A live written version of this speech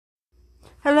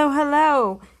Hello,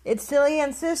 hello. It's Silly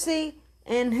and Sissy.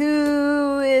 And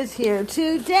who is here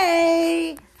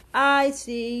today? I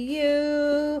see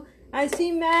you. I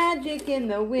see magic in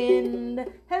the wind.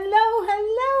 Hello,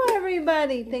 hello,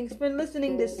 everybody. Thanks for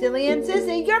listening to Silly and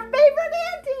Sissy, your favorite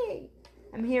auntie.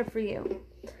 I'm here for you.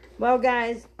 Well,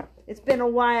 guys, it's been a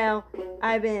while.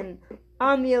 I've been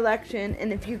on the election.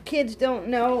 And if you kids don't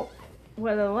know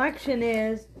what an election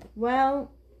is,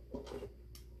 well,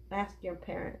 ask your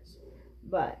parents.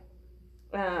 But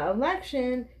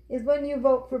election is when you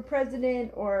vote for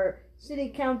president or city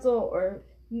council or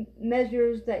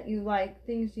measures that you like,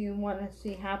 things you want to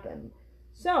see happen.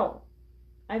 So,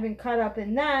 I've been caught up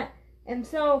in that.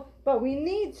 But we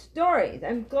need stories.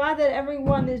 I'm glad that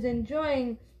everyone is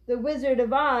enjoying The Wizard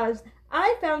of Oz.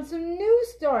 I found some new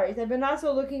stories. I've been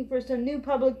also looking for some new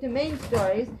public domain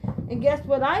stories. And guess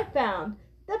what I found?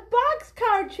 The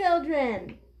Boxcar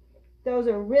Children. Those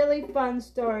are really fun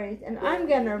stories, and I'm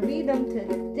going to read them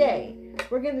today.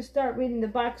 We're going to start reading the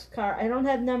Boxcar. I don't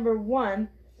have number 1,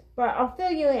 but I'll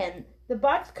fill you in. The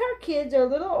Boxcar Kids are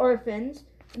little orphans,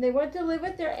 and they went to live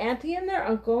with their auntie and their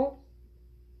uncle,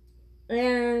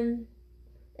 and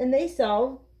they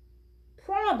solve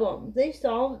problems. They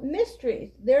solve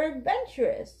mysteries. They're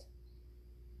adventurous.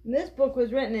 And this book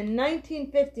was written in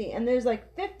 1950, and there's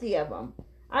like 50 of them.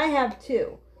 I have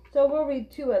 2, so we'll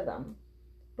read 2 of them.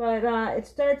 But it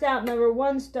starts out, number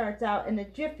 1 starts out in a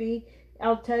jiffy,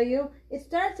 I'll tell you. It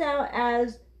starts out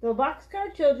as the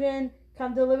Boxcar Children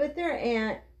come to live with their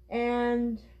aunt,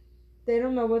 and they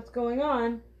don't know what's going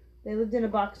on. They lived in a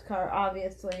boxcar,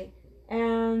 obviously.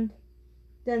 And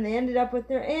then they ended up with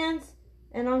their aunts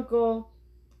and uncle,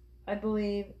 I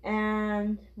believe,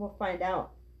 and we'll find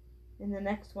out in the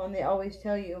next one. They always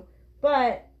tell you.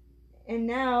 And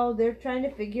now they're trying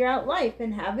to figure out life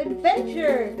and have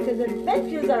adventures, because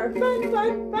adventures are fun,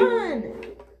 fun, fun.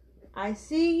 I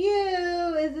see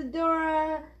you,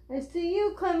 Isadora. I see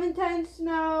you, Clementine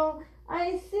Snow.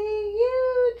 I see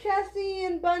you, Chessie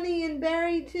and Bunny and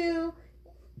Barry too,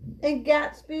 and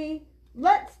Gatsby.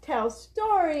 Let's tell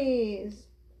stories.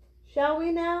 Shall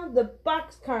we now? The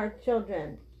Boxcar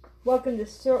Children. Welcome to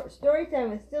Storytime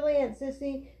with Silly Aunt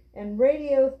Sissy and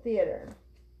Radio Theater,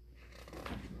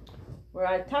 where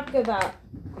I talk about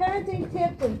parenting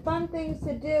tips and fun things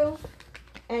to do,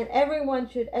 and everyone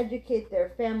should educate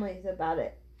their families about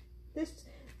it. This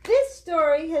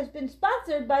story has been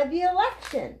sponsored by the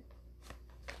election.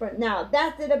 But now,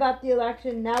 that's it about the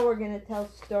election. Now we're going to tell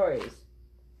stories.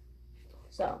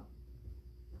 So,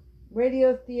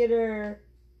 Radio Theater,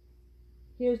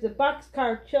 here's the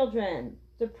Boxcar Children,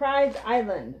 Surprise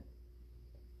Island.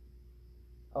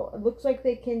 Oh, it looks like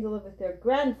they came to live with their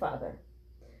grandfather.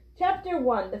 Chapter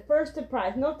 1, the first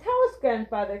surprise. "No, tell us,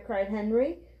 grandfather," cried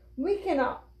Henry. We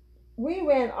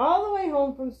ran all the way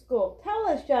home from school. "Tell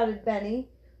us," shouted Benny,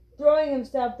 throwing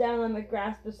himself down on the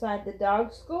grass beside the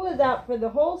dog. "School is out for the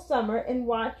whole summer, and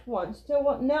Watch wants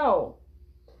to know."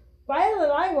 "Violet,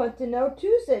 I want to know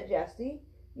too," said Jessie.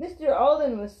 Mr.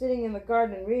 Alden was sitting in the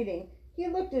garden reading. He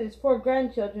looked at his 4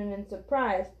 grandchildren in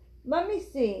surprise. "Let me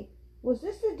see. Was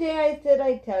this the day I said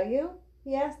I'd tell you?"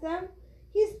 he asked them.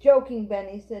 "He's joking,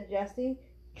 Benny," said Jessie.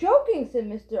 "Joking," said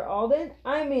Mr. Alden.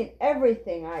 "I mean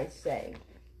everything I say."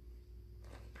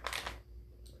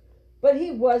 But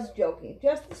he was joking,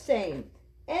 just the same,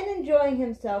 and enjoying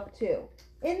himself too.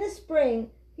 In the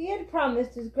spring, he had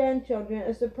promised his grandchildren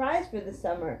a surprise for the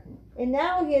summer, and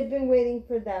now he had been waiting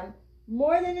for them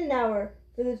more than an hour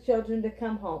for the children to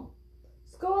come home.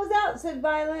 "School is out," said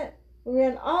Violet. "We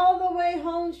ran all the way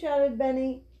home," shouted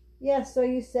Benny. "Yes, so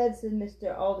you said," said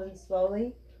Mr. Alden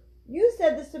slowly. "You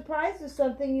said the surprise was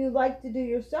something you liked to do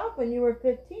yourself when you were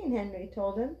 15, Henry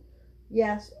told him.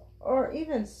 "Yes, or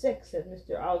even 6, said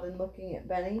Mr. Alden, looking at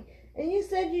Benny. "And you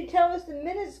said you'd tell us the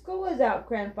minute school was out,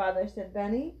 grandfather," said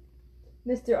Benny.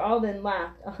 Mr. Alden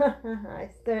laughed. "I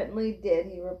certainly did,"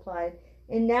 he replied.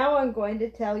 "And now I'm going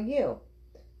to tell you."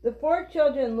 The 4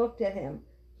 children looked at him.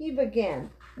 He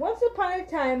began. "Once upon a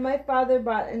time my father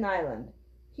bought an island."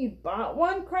 "He bought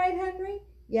one?" cried Henry.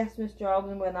 "Yes," Mr.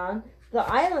 Alden went on. "The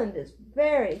island is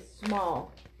very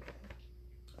small.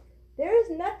 There is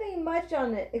nothing much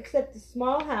on it except a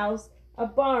small house, a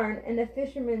barn, and a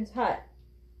fisherman's hut.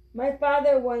 My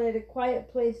father wanted a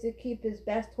quiet place to keep his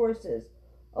best horses.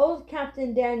 Old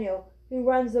Captain Daniel, who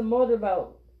runs the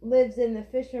motorboat, lives in the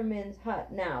fisherman's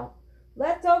hut now.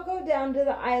 Let's all go down to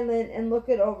the island and look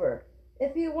it over.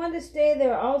 If you want to stay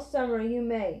there all summer, you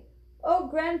may." "Oh,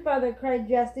 grandfather," cried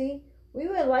Jessie, "we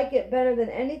would like it better than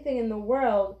anything in the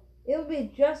world. It will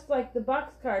be just like the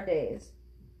boxcar days."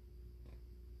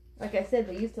 Like I said,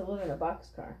 they used to live in a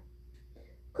boxcar.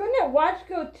 "Couldn't Watch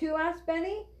go too?" asked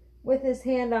Benny. with his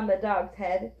hand on the dog's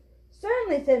head.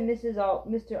 "Certainly," said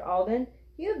Mr. Alden.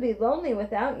 "You'd be lonely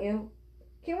without you."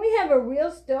 "Can we have a real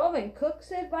stove and cook?"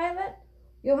 said Violet.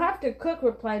 "You'll have to cook,"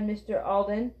 replied Mr.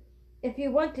 Alden. "If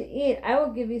you want to eat, I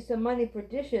will give you some money for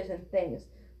dishes and things.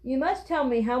 You must tell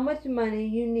me how much money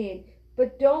you need,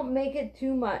 but don't make it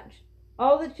too much."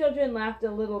 All the children laughed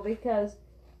a little because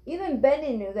even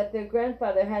Benny knew that their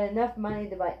grandfather had enough money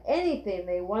to buy anything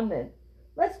they wanted.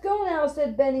 "Let's go now,"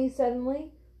 said Benny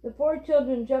suddenly. The four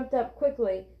children jumped up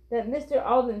quickly, that Mr.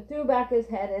 Alden threw back his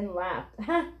head and laughed.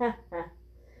 "Ha, ha, ha.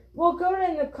 We'll go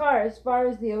in the car as far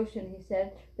as the ocean," he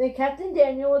said. "Then Captain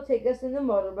Daniel will take us in the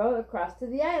motorboat across to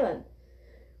the island.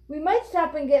 We might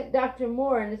stop and get Dr.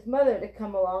 Moore and his mother to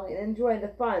come along and enjoy the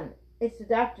fun. It's the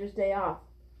doctor's day off."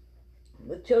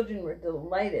 The children were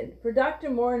delighted, for Dr.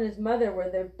 Moore and his mother were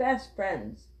their best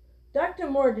friends. Dr.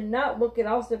 Moore did not look at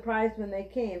all surprised when they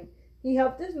came. He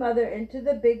helped his mother into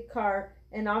the big car,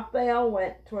 and off they all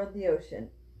went toward the ocean.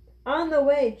 On the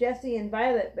way, Jessie and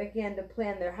Violet began to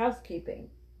plan their housekeeping.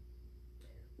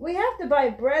 "We have to buy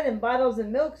bread and bottles of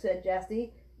milk," said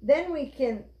Jessie. "Then we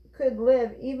could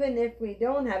live even if we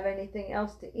don't have anything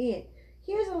else to eat."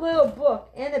 "Here's a little book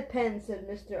and a pen," said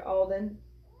Mr. Alden,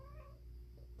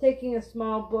 taking a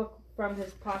small book from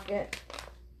his pocket.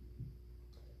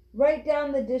 "Write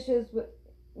down the dishes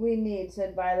we need,"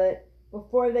 said Violet,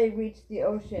 before they reached the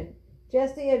ocean.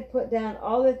 Jessie had put down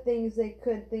all the things they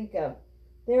could think of.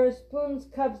 There were spoons,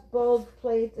 cups, bowls,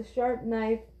 plates, a sharp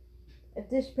knife, a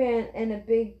dishpan, and a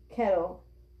big kettle.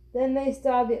 Then they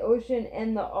saw the ocean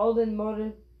and the Alden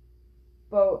motor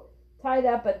boat tied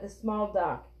up at the small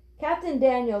dock. Captain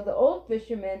Daniel, the old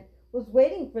fisherman, was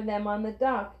waiting for them on the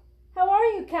dock. "How are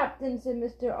you, Captain?" said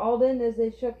Mr. Alden as they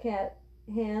shook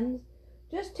hands.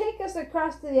 "Just take us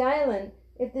across to the island.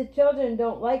 If the children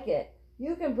don't like it,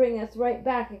 you can bring us right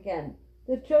back again."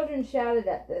 The children shouted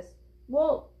at this.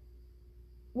 We'll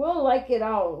like it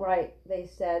all right," they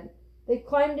said. They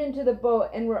climbed into the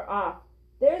boat and were off.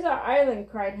 "There's our island,"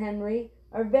 cried Henry.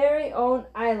 "Our very own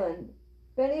island."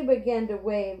 Benny began to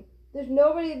wave. "There's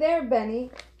nobody there,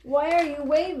 Benny. Why are you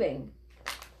waving?"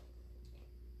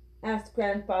 asked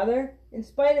Grandfather. In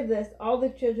spite of this, all the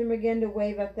children began to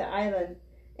wave at the island.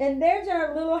 "And there's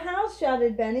our little house,"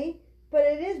 shouted Benny. "But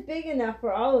it is big enough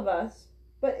for all of us."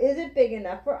 "But is it big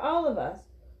enough for all of us?"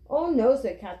 "Oh, no,"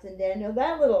 said Captain Daniel.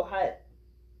 "That little hut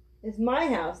is my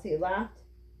house." He laughed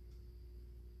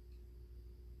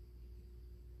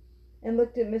and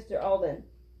looked at Mr. Alden.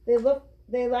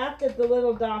 They laughed at the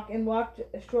little dock and walked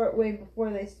a short way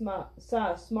before they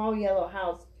saw a small yellow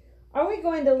house. "Are we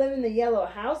going to live in the yellow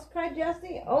house?" cried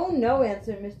Jessie. "Oh, no,"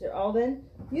 answered Mr. Alden.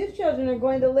 "You children are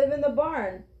going to live in the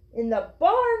barn." "In the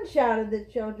barn!" shouted the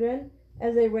children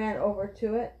as they ran over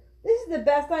to it. "This is the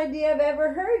best idea I've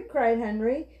ever heard," cried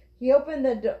Henry. He opened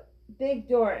the big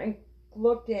door and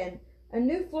looked in. A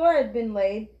new floor had been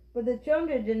laid, but the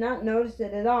children did not notice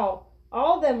it at all.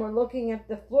 All of them were looking at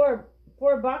the four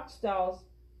box stalls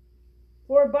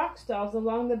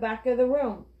along the back of the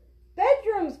room.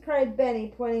 "Bedrooms!" cried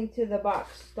Benny, pointing to the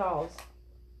box stalls.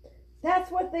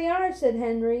 "That's what they are," said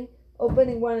Henry,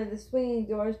 opening one of the swinging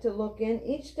doors to look in.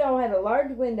 Each stall had a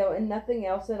large window and nothing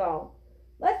else at all.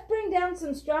 "Let's bring down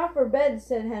some straw for beds,"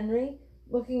 said Henry,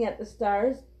 looking at the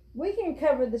stars. "We can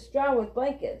cover the straw with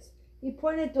blankets." He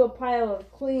pointed to a pile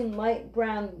of clean, light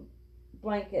brown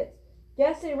blankets.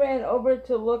 Jessie ran over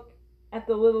to look at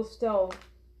the little stove.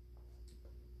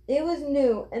 It was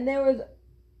new, and there was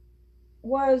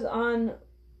an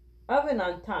oven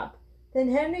on top. Then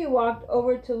Henry walked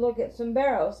over to look at some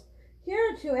barrels.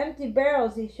 "Here are 2 empty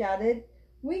barrels," he shouted.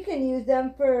 "We can use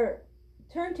them for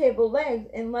turntable legs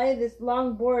and lay this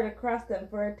long board across them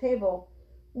for a table."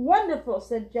 "Wonderful,"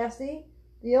 said Jessie.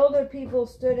 The older people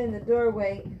stood in the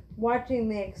doorway watching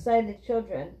the excited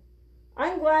children.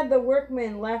 "I'm glad the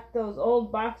workmen left those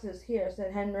old boxes here,"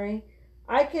 said Henry.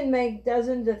 "I can make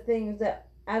dozens of things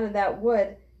out of that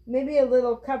wood, maybe a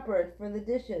little cupboard for the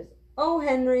dishes." "Oh,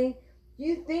 Henry, do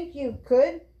you think you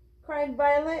could?" cried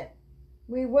Violet.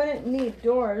 "We wouldn't need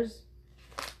doors."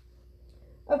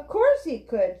 "Of course he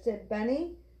could," said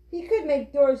Benny. "He could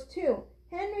make doors too.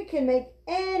 Henry can make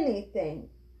anything."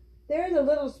 "There is a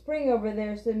little spring over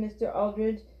there," said Mr.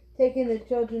 Aldrich, taking the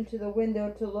children to the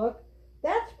window to look.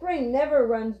 "That spring never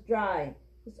runs dry.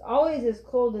 It's always as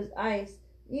cold as ice,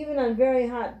 even on very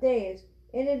hot days,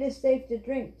 and it is safe to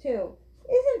drink too."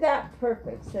 "Isn't that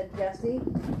perfect?" said Jessie.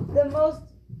 "The most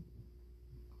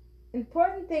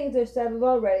important things are settled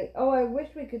already. Oh, I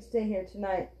wish we could stay here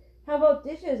tonight." "How about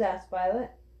dishes?" asked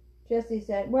Violet. Jessie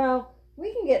said, "Well,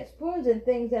 we can get spoons and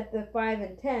things at the 5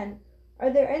 and 10. Are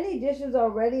there any dishes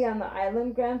already on the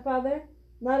island, Grandfather?"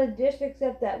 Not a dish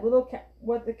except that little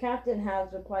what the captain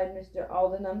has, replied Mr.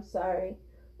 Alden. I'm sorry.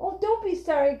 Oh, don't be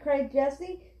sorry, cried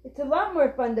Jessie. It's a lot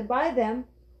more fun to buy them.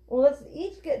 Well, let's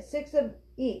each get 6 of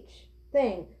each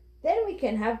thing. Then we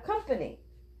can have company.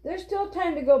 There's still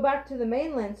time to go back to the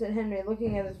mainland, said Henry,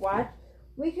 looking at his watch.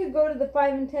 We could go to the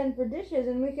 5 and 10 for dishes,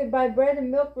 and we could buy bread and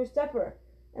milk for supper.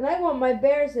 And I want my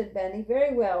bear, said Benny.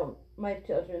 Very well, my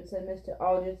children, said Mr.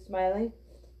 Aldrich, smiling.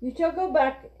 You shall go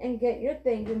back and get your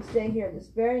things and stay here this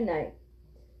very night.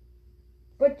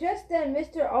 But just then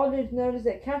Mr. Aldrich noticed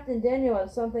that Captain Daniel had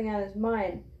something on his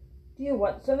mind. Do you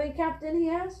want something, Captain? He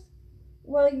asked.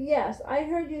 Well, yes, I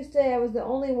heard you say I was the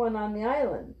only one on the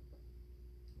island.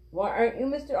 Why, aren't you?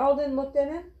 Mr. Alden looked at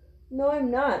him. No,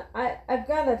 I'm not. I've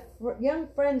got a young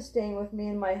friend staying with me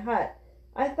in my hut.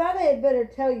 I thought I had better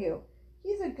tell you.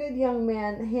 He's a good young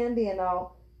man, handy and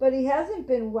all, but he hasn't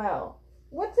been well.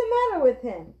 What's the matter with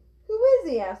him? Who is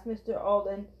he? Asked Mr.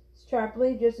 Alden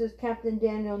sharply, just as Captain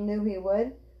Daniel knew he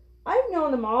would. I've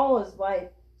known him all his life,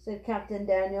 said Captain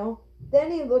Daniel.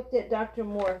 Then he looked at Dr.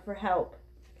 Moore for help.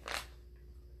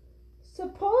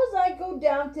 Suppose I go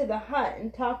down to the hut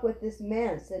and talk with this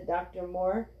man, said Dr.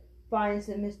 Moore. Fine,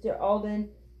 said Mr. Alden.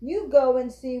 You go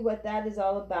and see what that is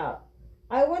all about.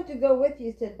 I want to go with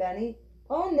you, said Benny.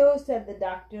 Oh, no, said the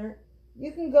doctor.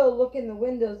 You can go look in the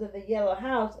windows of the yellow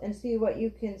house and see what you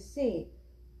can see.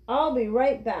 I'll be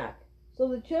right back. So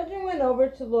the children went over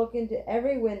to look into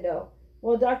every window,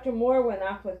 while Dr. Moore went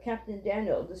off with Captain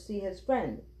Daniel to see his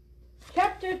friend.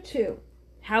 Chapter 2.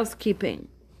 Housekeeping.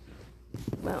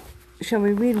 Well, shall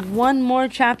we read one more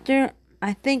chapter?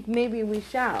 I think maybe we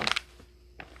shall.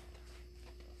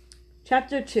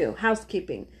 Chapter 2.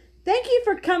 Housekeeping. Thank you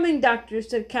for coming, Doctor,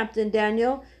 said Captain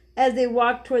Daniel, as they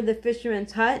walked toward the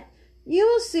fisherman's hut. You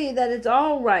will see that it's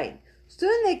all right.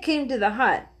 Soon they came to the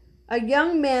hut. A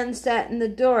young man sat in the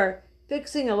door,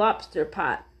 fixing a lobster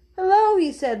pot. Hello,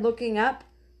 he said, looking up.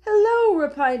 Hello,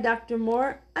 replied Dr.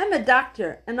 Moore. I'm a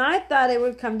doctor, and I thought I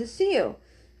would come to see you.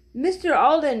 Mr.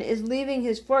 Alden is leaving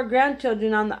his 4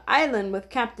 grandchildren on the island with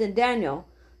Captain Daniel.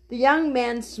 The young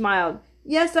man smiled.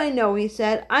 Yes, I know, he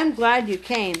said. I'm glad you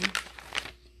came.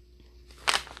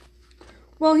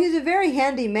 Well, he's a very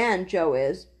handy man, Joe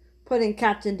is, put in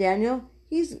Captain Daniel.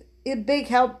 He's a big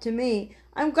help to me.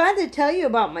 I'm glad to tell you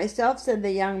about myself, said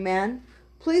the young man.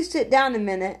 Please sit down a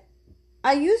minute.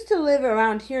 I used to live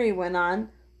around here, he went on.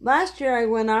 Last year I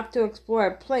went off to explore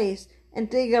a place and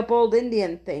dig up old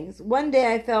Indian things. One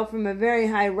day I fell from a very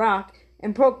high rock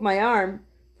and broke my arm.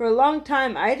 For a long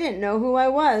time I didn't know who I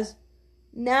was.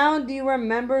 Now do you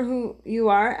remember who you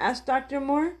are? Asked Dr.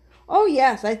 Moore. Oh,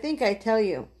 yes, I think I tell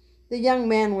you. The young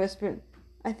man whispered.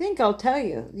 I think I'll tell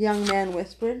you, the young man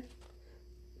whispered.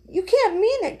 You can't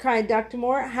mean it, cried Dr.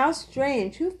 Moore. How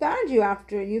strange. Who found you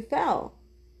after you fell?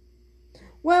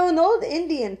 Well, an old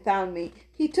Indian found me.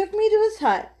 He took me to his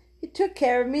hut. He took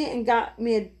care of me and got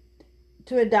me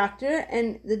to a doctor,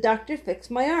 and the doctor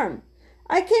fixed my arm.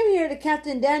 I came here to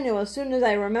Captain Daniel as soon as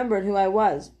I remembered who I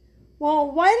was. Well,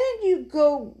 why didn't you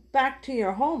go back to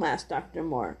your home? Asked Dr.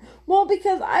 Moore. Well,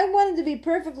 because I wanted to be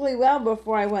perfectly well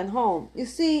before I went home. You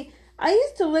see, I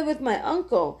used to live with my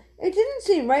uncle. It didn't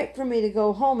seem right for me to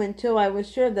go home until I was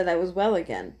sure that I was well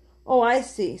again. Oh, I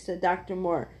see, said Dr.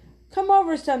 Moore. Come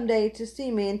over some day to see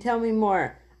me and tell me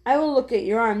more. I will look at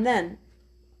your arm then.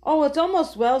 Oh, it's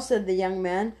almost well, said the young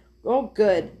man. Oh,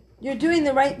 good. You're doing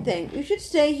the right thing. You should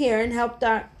stay here and help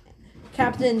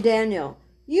Captain Daniel.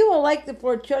 You will like the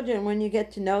 4 children when you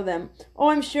get to know them. Oh,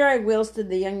 I'm sure I will, said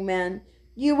the young man.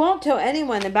 You won't tell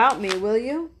anyone about me, will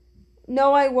you?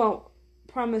 No, I won't,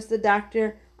 promised the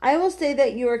doctor. I will say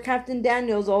that you are Captain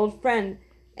Daniel's old friend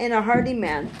and a hearty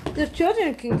man. The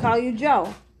children can call you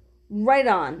Joe. Right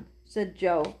on, said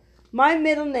Joe. My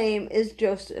middle name is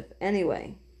Joseph,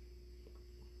 anyway.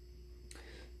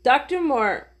 Dr.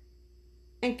 Moore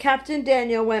and Captain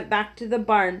Daniel went back to the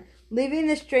barn, leaving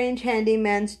the strange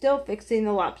handyman still fixing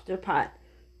the lobster pot.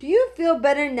 Do you feel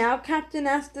better now, Captain?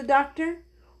 Asked the doctor.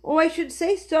 Oh, I should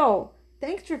say so.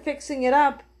 Thanks for fixing it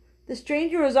up. The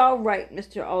stranger is all right,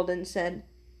 Mr. Alden said.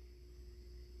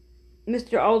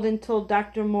 Mr. Alden told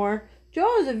Dr. Moore.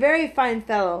 Joe is a very fine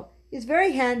fellow. He's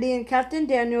very handy, and Captain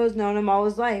Daniel has known him all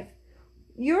his life.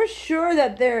 You're sure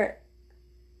that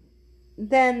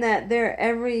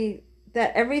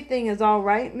everything is all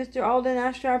right? Mr. Alden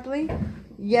asked sharply.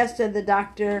 Yes, said the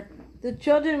doctor. The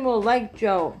children will like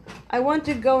Joe. I want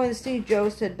to go and see Joe,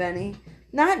 said Benny.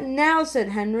 Not now, said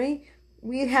Henry.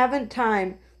 We haven't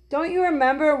time. Don't you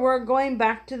remember we're going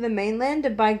back to the mainland to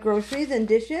buy groceries and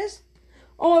dishes?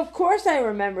 Oh, of course I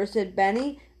remember, said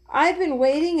Benny. I've been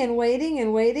waiting and waiting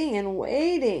and waiting and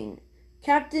waiting.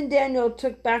 Captain Daniel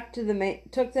took them back to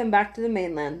the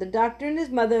mainland. The doctor and his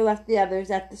mother left the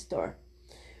others at the store.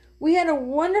 "We had a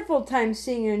wonderful time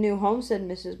seeing your new home," said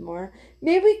Mrs. Moore.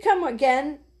 "May we come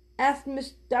again?" asked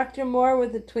Dr. Moore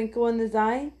with a twinkle in his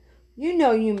eye. "You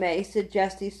know you may," said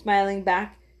Jessie, smiling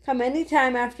back. "Come any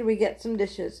time after we get some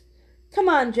dishes." "Come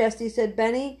on, Jessie," said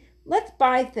Benny. "Let's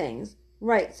buy things."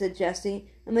 "Right," said Jessie,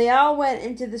 and they all went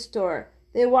into the store.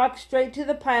 They walked straight to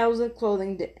the piles of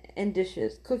cooking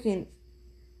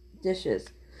dishes.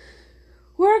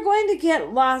 "We're going to get a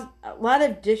lot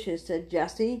of dishes," said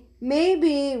Jessie.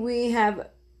 Maybe we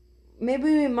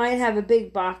might have a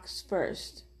big box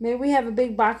first. Maybe we have a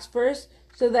big box first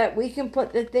so that we can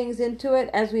put the things into it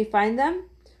as we find them?"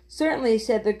 "Certainly,"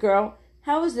 said the girl.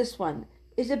 "How is this one?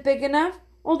 Is it big enough?"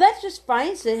 "Oh, that's just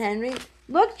fine," said Henry.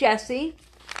 "Look, Jessie.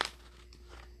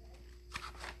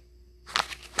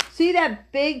 See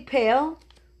that big pail?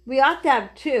 We ought to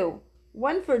have two.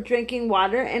 One for drinking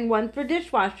water and one for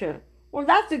dishwasher." "Well,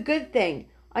 that's a good thing.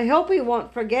 I hope we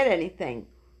won't forget anything."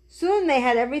 Soon they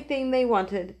had everything they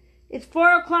wanted. "It's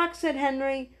 4 o'clock," said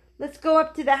Henry. "Let's go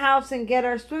up to the house and get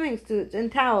our swimming suits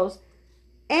and towels."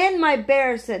 "And my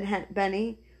bear," said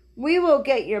Benny. "We will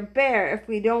get your bear if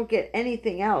we don't get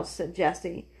anything else," said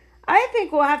Jessie. "I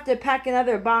think we'll have to pack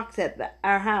another box at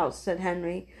our house," said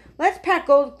Henry. "Let's pack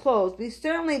old clothes. We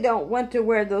certainly don't want to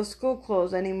wear those school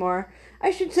clothes any more." "I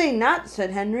should say not,"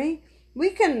 said Henry. "We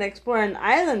couldn't explore an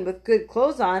island with good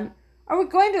clothes on." "Are we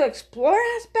going to explore?"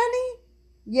 asked Benny.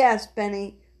 "Yes,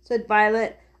 Benny," said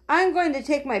Violet. "I'm going to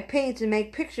take my paints and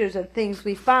make pictures of things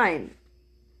we find."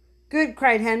 "Good,"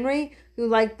 cried Henry, who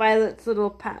liked Violet's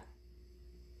little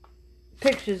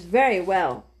pictures very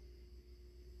well.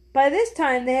 By this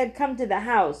time they had come to the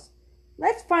house.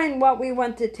 "Let's find what we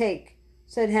want to take,"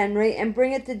 said Henry, "and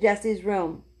bring it to Jessie's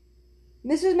room."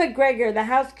 Mrs. McGregor, the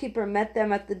housekeeper, met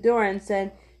them at the door and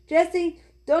said, "Jessie,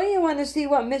 don't you want to see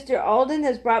what Mr. Alden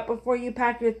has brought before you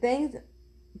pack your things?"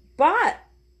 "Bought?"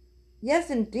 "Yes,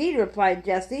 indeed," replied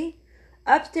Jessie.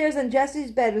 Upstairs on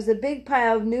Jessie's bed was a big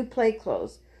pile of new play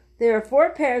clothes. There were 4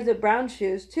 pairs of brown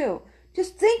shoes, too.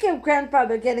 "Just think of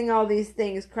Grandfather getting all these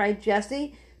things," cried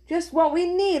Jessie. "Just what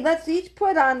we need. Let's each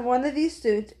put on one of these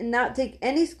suits and not take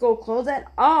any school clothes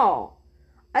at all."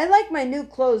 "I like my new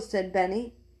clothes," said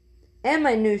Benny. "And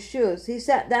my new shoes." He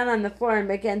sat down on the floor and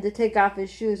began to take off his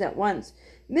shoes at once.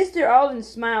 Mr. Alden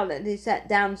smiled as he sat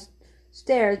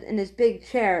downstairs in his big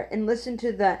chair and listened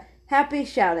to the happy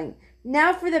shouting.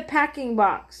 "Now for the packing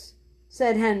box,"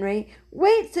 said Henry.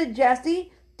 "Wait," said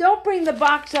Jessie. "Don't bring the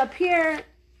box up here."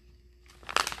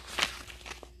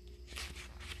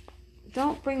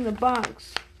 "Don't bring the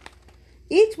box.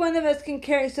 Each one of us can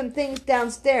carry some things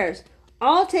downstairs.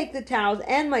 I'll take the towels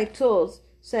and my tools,"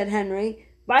 said Henry.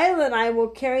 "Violet and I will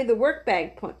carry the work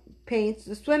bag paints,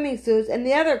 the swimming suits, and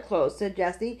the other clothes," said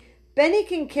Jessie. "Benny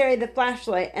can carry the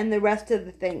flashlight and the rest of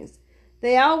the things."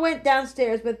 They all went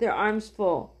downstairs with their arms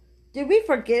full. "Did we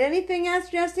forget anything?"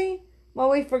 asked Jessie.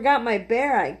 "Well, we forgot my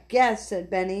bear, I guess," said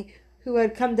Benny, who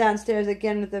had come downstairs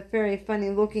again with a very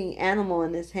funny-looking animal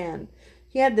in his hand.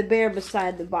 He had the bear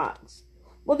beside the box.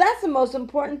 "Well, that's the most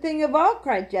important thing of all,"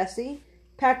 cried Jessie,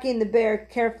 packing the bear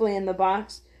carefully in the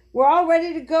box. "We're all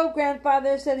ready to go,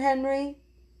 Grandfather," said Henry.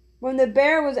 When the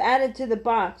bear was added to the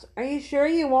box, "Are you sure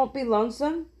you won't be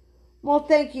lonesome?" "Well,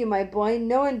 thank you, my boy.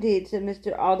 No, indeed," said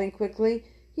Mr. Alden quickly.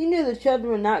 He knew the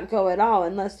children would not go at all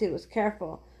unless he was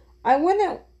careful. I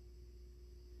wouldn't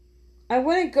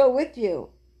go with you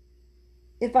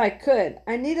if I could.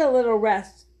 I need a little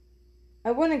rest."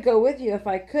 "I wouldn't go with you if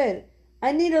I could.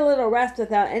 I need a little rest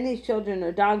without any children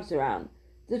or dogs around."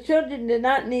 The children did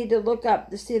not need to look up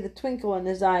to see the twinkle in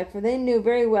his eye, for they knew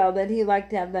very well that he liked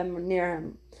to have them near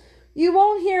him. "You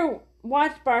won't hear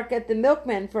Watch bark at the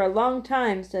milkman for a long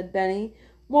time," said Benny.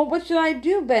 "Well, what shall I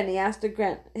do, Benny?" asked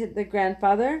the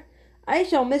grandfather. "I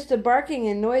shall miss the barking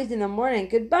and noise in the morning.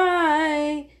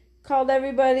 Goodbye," called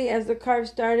everybody as the car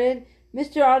started.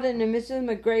 Mr. Alden and Mrs.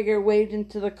 McGregor waved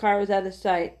until the car was out of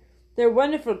sight. "They're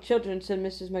wonderful children," said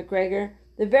Mrs. McGregor.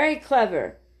 "They're very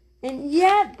clever. And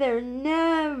yet they're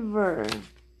never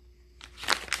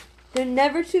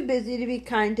too busy to be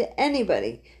kind to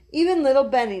anybody, even little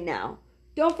Benny now.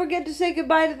 Don't forget to say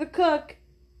goodbye to the cook."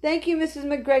 "Thank you, Mrs.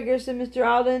 McGregor," said Mr.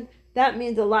 Alden. "That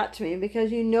means a lot to me,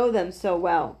 because you know them so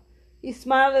well." He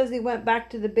smiled as he went back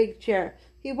to the big chair.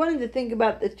 He wanted to think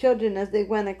about the children as they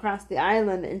went across the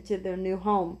island into their new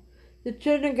home. The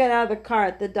children got out of the car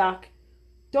at the dock.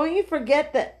 Don't you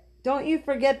forget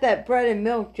that bread and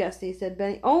milk, Jessie," said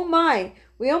Benny. "Oh, my!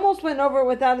 We almost went over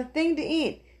without a thing to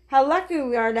eat. How lucky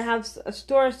we are to have a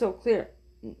store so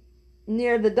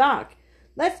near the dock.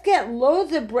 Let's get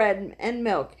loads of bread and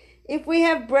milk. If we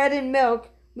have bread and milk,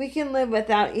 we can live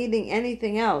without eating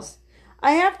anything else.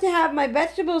 I have to have my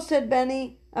vegetables, said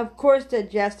Benny. Of course,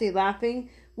 said Jessie, laughing.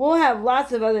 We'll have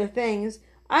lots of other things.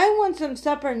 I want some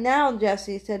supper now,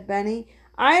 Jessie, said Benny.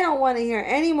 I don't want to hear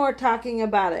any more talking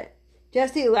about it.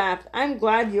 Jessie laughed. I'm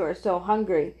glad you are so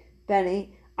hungry,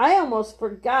 Benny. I almost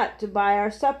forgot to buy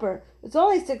our supper. It's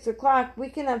only 6 o'clock. We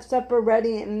can have supper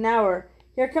ready in an hour.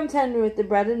 Here comes Henry with the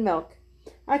bread and milk.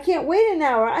 I can't wait an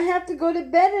hour. I have to go to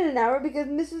bed in an hour because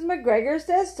Mrs. McGregor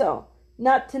says so.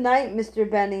 Not tonight, Mr.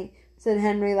 Benny, said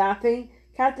Henry, laughing.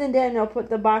 Captain Daniel put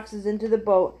the boxes into the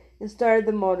boat and started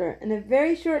the motor. In a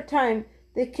very short time,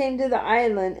 they came to the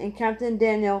island, and Captain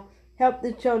Daniel helped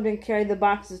the children carry the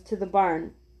boxes to the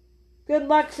barn. Good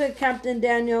luck, said Captain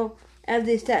Daniel as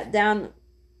he set down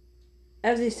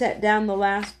the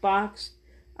last box.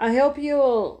 I hope you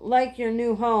will like your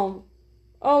new home.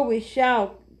 Oh, we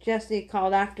shall, Jessie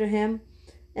called after him.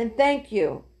 And thank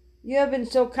you. You have been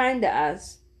so kind to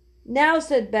us. Now,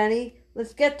 said Benny,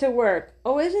 let's get to work.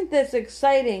 Oh, isn't this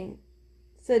exciting?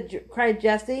 cried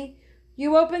Jessie.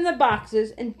 You open the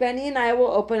boxes, and Benny and I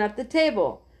will open up the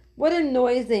table. What a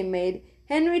noise they made.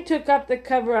 Henry took up the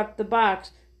cover of the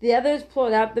box. The others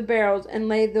pulled out the barrels and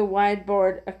laid the wide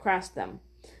board across them.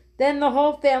 Then the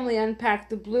whole family unpacked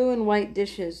the blue and white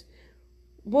dishes.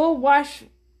 We'll wash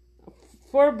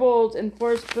 4 bowls and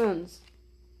 4 spoons,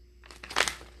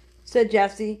 said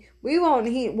Jessie. We won't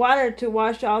heat water to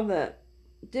wash all the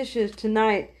dishes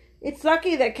tonight. It's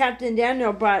lucky that Captain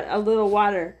Daniel brought a little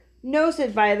water. No,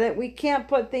 said Violet, we can't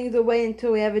put things away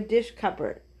until we have a dish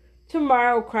cupboard.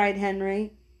 Tomorrow, cried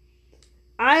Henry.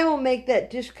 I will make that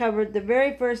dish cupboard the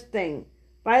very first thing.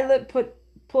 Violet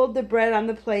pulled the bread on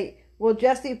the plate, while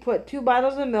Jessie put 2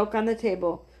 bottles of milk on the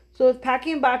table. So with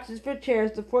packing boxes for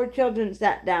chairs, the 4 children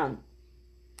sat down.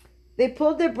 They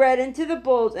pulled the bread into the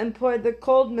bowls and poured the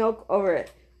cold milk over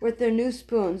it. With their new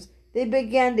spoons, they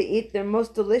began to eat their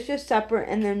most delicious supper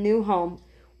in their new home.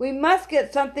 We must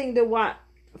get something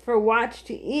for Watch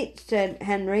to eat, said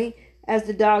Henry, as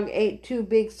the dog ate 2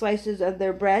 big slices of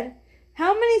their bread.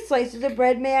 How many slices of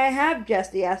bread may I have,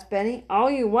 Jessie? asked Benny.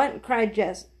 All you want, cried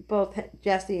both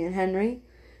Jessie and Henry.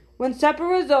 When supper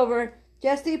was over,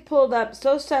 Jessie pulled up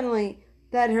so suddenly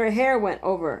that her hair went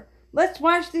over. Let's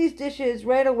wash these dishes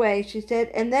right away, she said,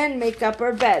 and then make up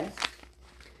our beds.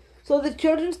 So the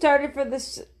children started for the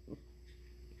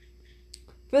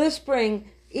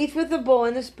spring, each with a bowl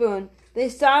and a spoon. They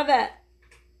saw that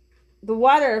the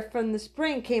water from the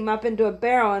spring came up into a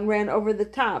barrel and ran over the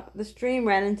top. The stream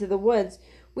ran into the woods.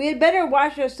 We had better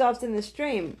wash ourselves in the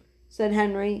stream, said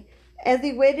Henry. As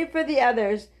he waited for the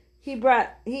others, he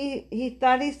thought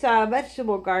he saw a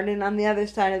vegetable garden on the other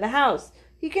side of the house.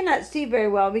 He could not see very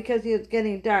well because it was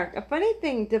getting dark. A funny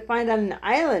thing to find on an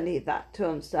island, he thought to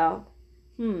himself.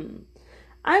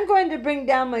 I'm going to bring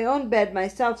down my own bed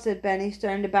myself, said Benny,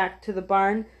 starting back to the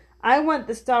barn. I want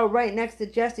the stall right next to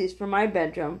Jessie's for my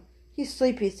bedroom. He's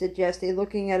sleepy, said Jessie,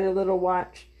 looking at her little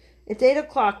watch. It's 8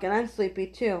 o'clock, and I'm sleepy,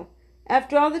 too.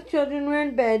 After all the children were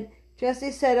in bed,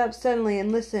 Jessie sat up suddenly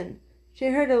and listened. She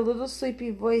heard a little sleepy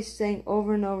voice saying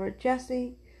over and over,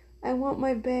 Jessie, I want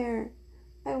my bear.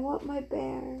 I want my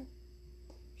bear.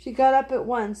 She got up at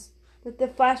once. With the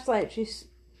flashlight,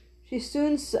 she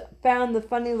soon found the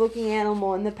funny-looking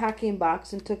animal in the packing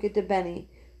box and took it to Benny.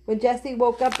 When Jessie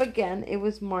woke up again, it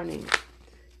was morning.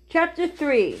 Chapter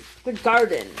 3, The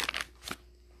Garden.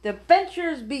 The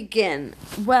adventures begin.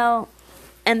 Well,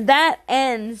 and that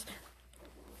ends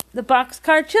the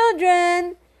Boxcar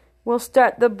Children. We'll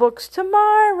start the books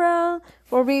tomorrow.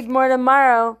 We'll read more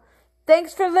tomorrow.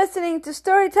 Thanks for listening to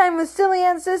Storytime with Silly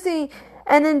and Sissy,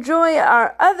 and enjoy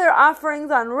our other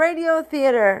offerings on Radio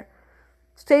Theater.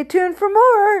 Stay tuned for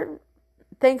more.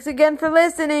 Thanks again for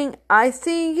listening. I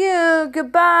see you.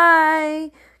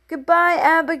 Goodbye. Goodbye,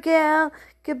 Abigail.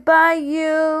 Goodbye,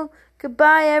 you.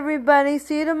 Goodbye, everybody.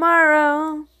 See you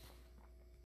tomorrow.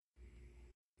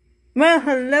 Well,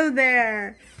 hello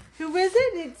there. Who is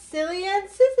it? It's Silly and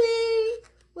Sissy.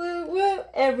 Woo woo.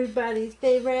 Everybody's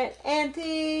favorite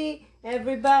auntie.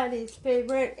 Everybody's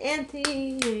favorite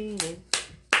auntie.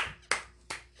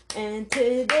 And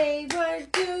today we're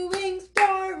doing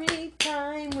story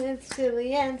time with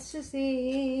Silly and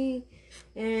Sissy.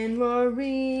 And we're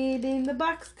reading the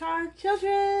Boxcar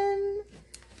Children.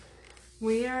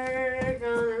 We are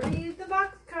gonna read the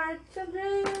Boxcar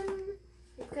Children.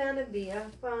 It's gonna be a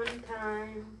fun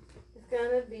time. It's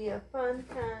gonna be a fun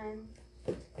time.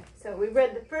 So we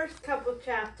read the first couple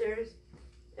chapters,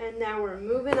 and now we're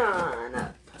moving on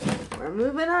up. We're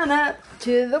moving on up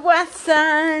to the west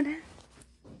side.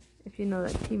 If you know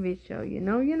that TV show, you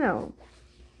know.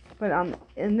 But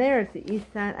in there it's the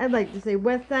east side. I'd like to say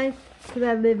west side because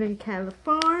I live in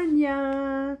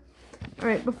California.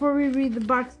 Alright, before we read the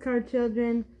boxcar,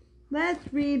 children,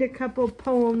 let's read a couple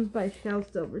poems by Shel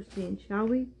Silverstein, shall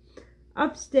we?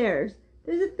 Upstairs.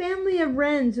 There's a family of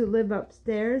wrens who live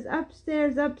upstairs.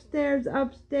 Upstairs, upstairs,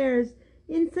 upstairs.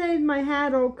 Inside my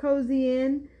hat all cozy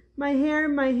in. My hair,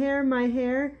 my hair, my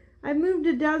hair. I've moved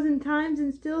a dozen times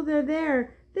and still they're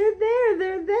there. They're there,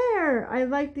 they're there. I'd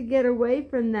like to get away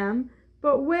from them.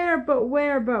 But where, but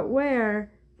where, but where?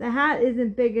 The hat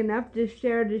isn't big enough to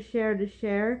share, to share, to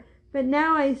share. But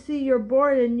now I see you're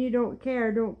bored and you don't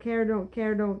care, don't care, don't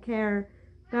care, don't care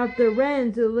about the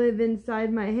wrens who live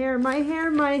inside my hair. My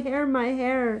hair, my hair, my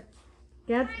hair.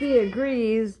 Gatsby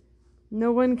agrees.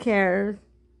 No one cares.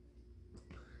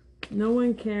 No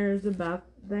one cares about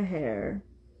the hair.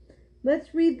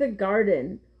 Let's read The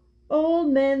Garden.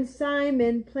 Old man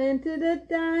Simon planted a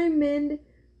diamond,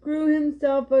 grew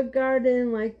himself a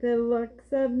garden like the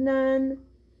looks of none.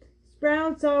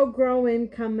 Sprouts all growing,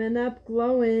 coming up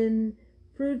glowing,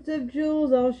 fruits of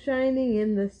jewels all shining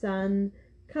in the sun.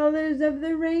 Colors of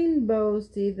the rainbow,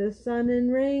 see the sun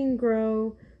and rain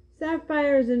grow,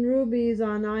 sapphires and rubies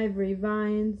on ivory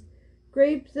vines,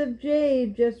 grapes of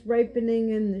jade just ripening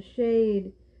in the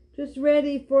shade, just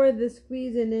ready for the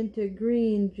squeezing into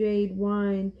green jade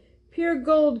wine. Pure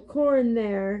gold corn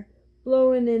there,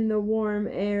 blowing in the warm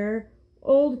air,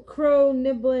 old crow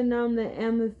nibbling on the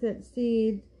amethyst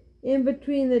seeds, in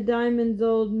between the diamonds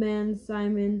old man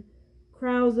Simon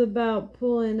prowls about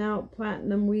pulling out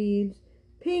platinum weeds.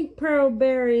 Pink pearl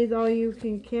berries all you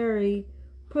can carry,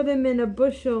 put 'em in a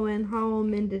bushel and haul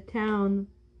 'em into town.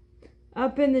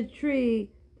 Up in the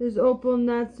tree there's opal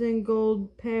nuts and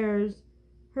gold pears.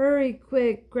 Hurry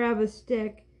quick, grab a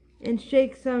stick and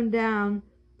shake some down.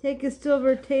 Take a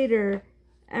silver tater,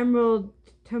 emerald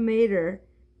tomato,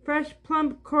 fresh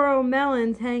plump coral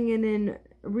melons hanging in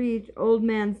reach, old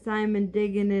man Simon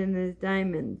digging in his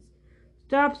diamonds.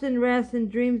 Stops and rests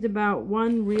and dreams about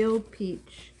one real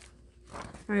peach.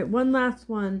 Alright, one last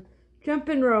one.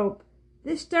 Jumping rope.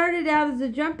 This started out as a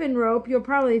jumping rope. You'll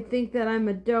probably think that I'm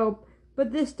a dope,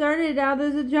 but this started out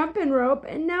as a jumping rope,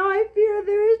 and now I fear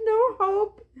there is no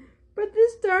hope. But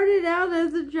this started out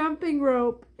as a jumping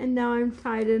rope, and now I'm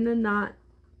tied in a knot.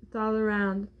 It's all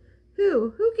around.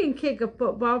 Who can kick a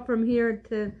football from here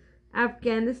to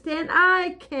Afghanistan?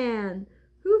 I can.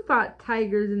 Who fought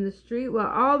tigers in the street while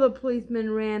all the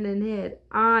policemen ran and hid?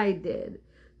 I did.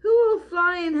 Who will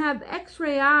fly and have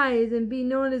x-ray eyes and be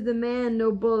known as the man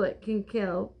no bullet can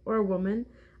kill, or woman?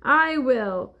 I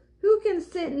will. Who can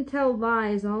sit and tell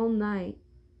lies all night?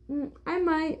 I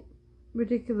might.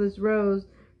 Ridiculous Rose.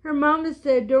 Her mama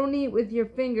said, don't eat with your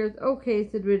fingers. Okay,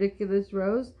 said Ridiculous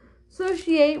Rose. So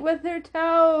she ate with her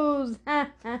toes.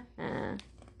 Ha ha ha.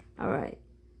 Alright.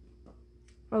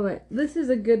 Alright, this is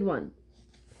a good one.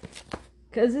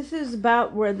 Because this is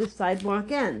about where the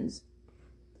sidewalk ends.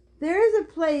 There is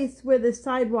a place where the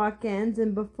sidewalk ends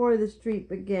and before the street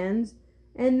begins.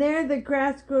 And there the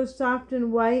grass grows soft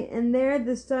and white. And there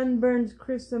the sun burns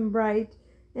crisp and bright.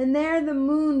 And there the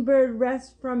moon bird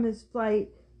rests from his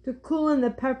flight to cool in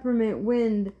the peppermint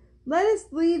wind. Let us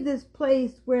leave this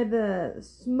place where the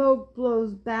smoke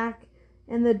blows back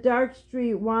and the dark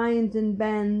street winds and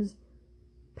bends.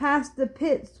 Past the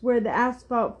pits where the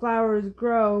asphalt flowers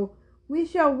grow, we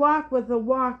shall walk with a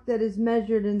walk that is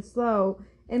measured and slow,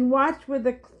 and watch where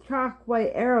the chalk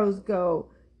white arrows go,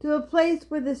 to a place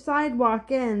where the sidewalk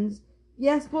ends.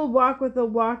 Yes, we'll walk with a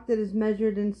walk that is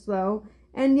measured and slow,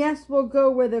 and yes, we'll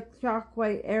go where the chalk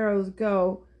white arrows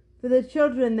go. For the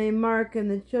children they mark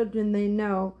and the children they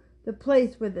know, the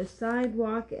place where the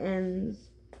sidewalk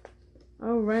ends.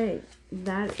 All right,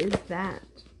 that is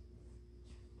that.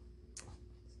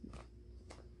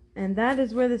 And that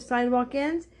is where the sidewalk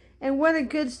ends. And what a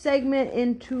good segment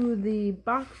into the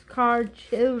Boxcar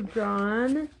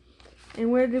Children.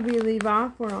 And where did we leave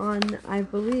off? We're on, I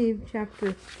believe,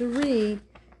 chapter 3.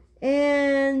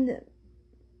 And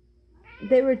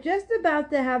they were just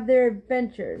about to have their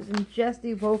adventures, and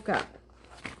Jessie woke up.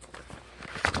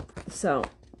 So,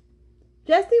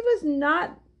 Jessie was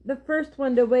not the first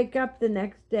one to wake up the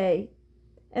next day.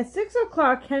 At 6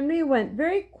 o'clock, Henry went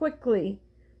very quickly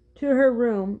to her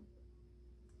room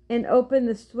and opened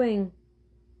the swinging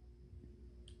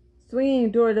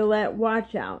door to let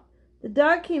Watch out. The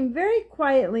dog came very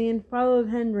quietly and followed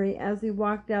Henry as he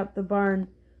walked out the barn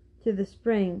to the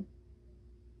spring.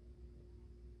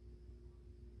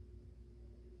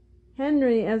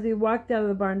 Henry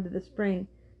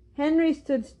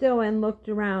stood still and looked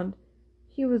around.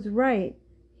 He was right.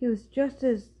 He was just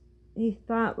as he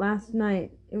thought last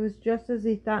night. It was just as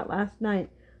he thought last night.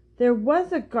 There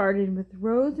was a garden with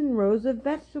rows and rows of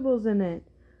vegetables in it.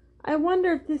 I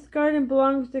wonder if this garden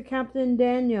belongs to Captain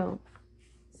Daniel,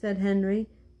 said Henry.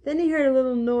 Then he heard a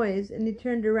little noise, and he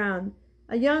turned around.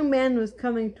 A young man was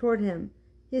coming toward him.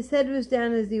 His head was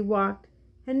down as he walked.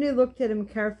 Henry looked at him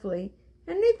carefully.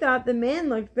 Henry thought the man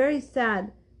looked very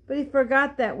sad, but he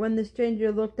forgot that when the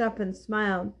stranger looked up and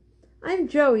smiled. I'm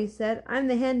Joe, he said. I'm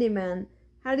the handyman.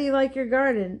 How do you like your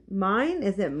garden? Mine?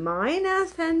 Is it mine?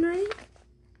 Asked Henry.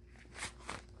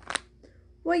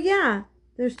 Well, yeah.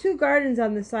 There's 2 gardens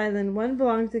on this island. One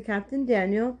belongs to Captain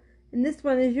Daniel, and this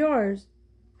one is yours.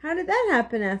 How did that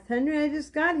happen? Asked Henry. I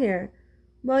just got here.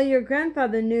 Well, your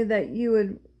grandfather knew that you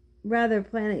would rather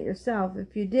plan it yourself.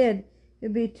 If you did, it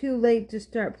would be too late to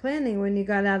start planning when you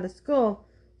got out of school,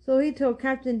 so he told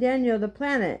Captain Daniel to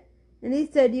plan it, and he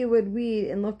said you would weed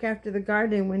and look after the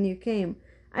garden when you came.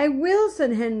 I will,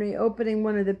 said Henry, opening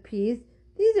one of the peas.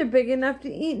 These are big enough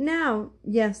to eat now.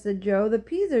 Yes, said Joe, the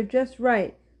peas are just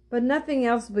right, but nothing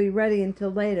else will be ready until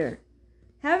later.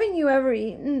 Haven't you ever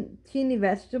eaten teeny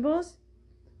vegetables?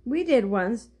 We did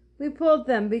once. We pulled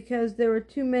them because there were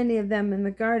too many of them in the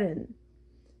garden.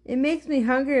 It makes me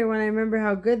hungry when I remember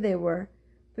how good they were.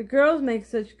 The girls make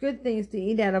such good things to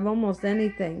eat out of almost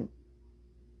anything.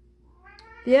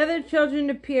 The other children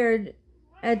appeared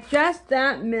at just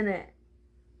that minute.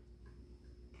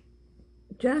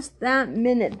 Just that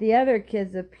minute, the other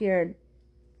kids appeared.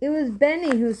 It was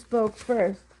Benny who spoke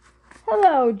first.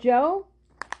 Hello, Joe,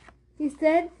 he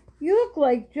said. You look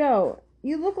like Joe.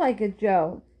 You look like a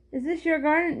Joe. Is this your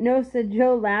garden? No, said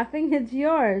Joe, laughing. It's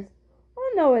yours.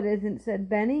 Oh, no, it isn't, said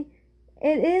Benny.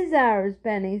 It is ours,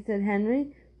 Benny, said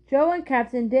Henry. Joe and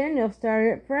Captain Daniel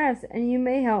started it for us, and you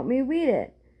may help me weed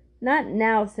it. Not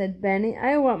now, said Benny.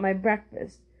 I want my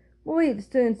breakfast. We'll eat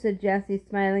soon, said Jessie,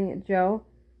 smiling at Joe.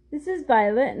 This is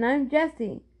Violet, and I'm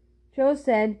Jessie. Joe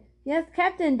said, Yes,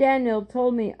 Captain Daniel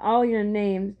told me all your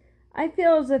names. I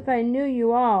feel as if I knew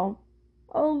you all.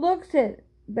 Oh, look, said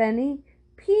Benny.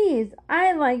 Peas.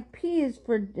 I like peas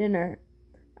for dinner.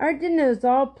 Our dinner is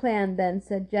all planned then,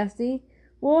 said Jessie.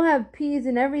 We'll have peas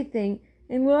and everything,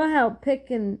 and we'll help pick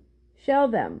and shell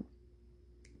them.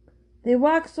 They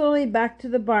walked slowly back to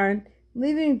the barn,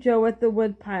 leaving Joe at the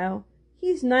woodpile.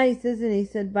 He's nice, isn't he?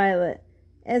 Said Violet,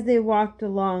 as they walked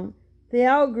along. They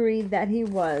all agreed that he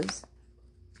was.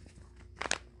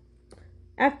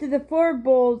 After the 4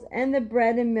 bowls and the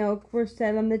bread and milk were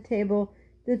set on the table,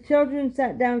 the children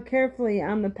sat down carefully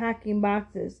on the packing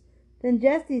boxes. Then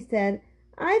Jessie said,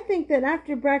 I think that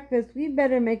after breakfast we'd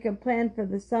better make a plan for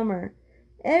the summer.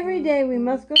 Every day we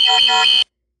must go swimming,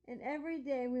 and every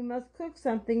day we must cook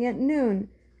something at noon.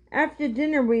 After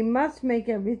dinner we must make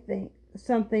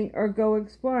something or go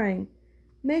exploring.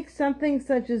 Make something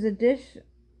such as a dish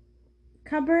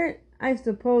cupboard, I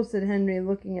suppose, said Henry,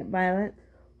 looking at Violet.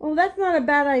 Oh, that's not a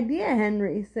bad idea,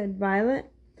 Henry, said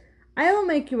Violet. I will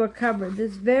make you a cupboard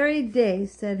this very day,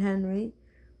 said Henry.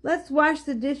 Let's wash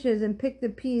the dishes and pick the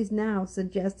peas now,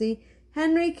 said Jessie.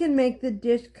 Henry can make the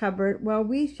dish cupboard while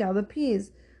we shell the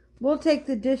peas. We'll take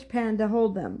the dishpan to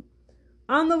hold them.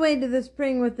 On the way to the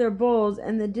spring with their bowls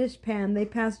and the dishpan, they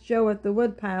passed Joe at the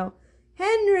woodpile.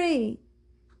 Henry!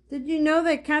 Did you know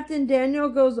that Captain Daniel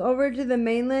goes over to the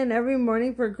mainland every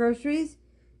morning for groceries?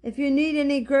 If you need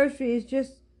any groceries,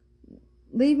 just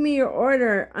leave me your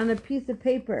order on a piece of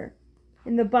paper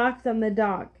in the box on the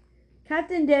dock.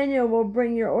 Captain Daniel will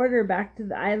bring your order back to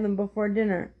the island before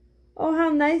dinner. Oh, how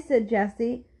nice, said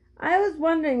Jessie. I was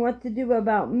wondering what to do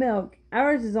about milk.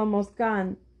 Ours is almost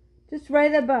gone. Just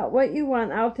write about what you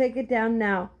want. I'll take it down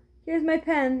now. Here's my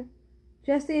pen.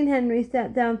 Jessie and Henry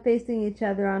sat down facing each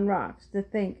other on rocks to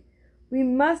think. We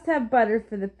must have butter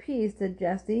for the peas, said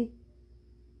Jessie.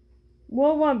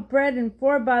 We'll want bread and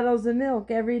 4 bottles of milk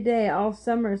every day all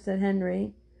summer, said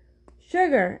Henry.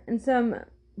 Sugar and some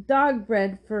dog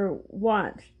bread for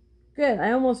Watch. Good,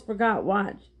 I almost forgot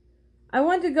Watch. I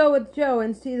want to go with Joe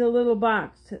and see the little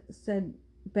box, said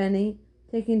Benny,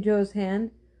 taking Joe's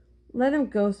hand. Let him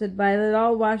go, said Violet.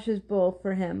 I'll wash his bowl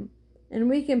for him, and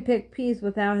we can pick peas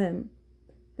without him.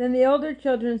 Then the older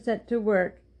children set to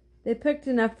work. They picked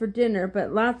enough for dinner,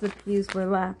 but lots of peas were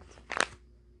left.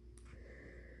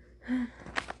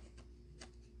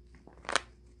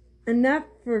 Enough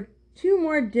for 2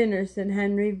 more dinners, said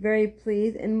Henry, very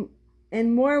pleased,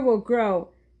 and more will grow.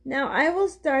 Now I will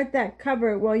start that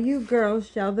cupboard while you girls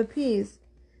shell the peas.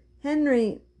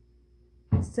 Henry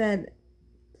said,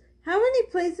 How many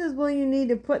places will you need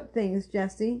to put things,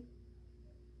 Jessie?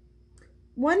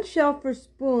 1 shelf for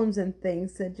spoons and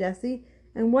things, said Jessie.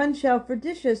 And 1 shelf for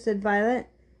dishes, said Violet.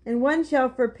 And 1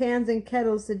 shelf for pans and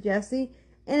kettles, said Jessie.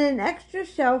 And an extra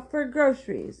shelf for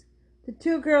groceries. The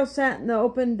two girls sat in the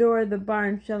open door of the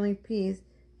barn shelling peas.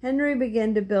 Henry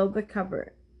began to build the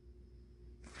cupboard.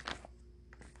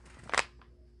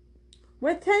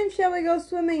 "What time shall we go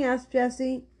swimming?" asked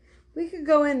Jessie. "We could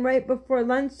go in right before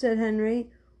lunch," said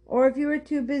Henry. "Or if you were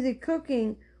too busy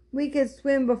cooking, we could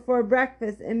swim before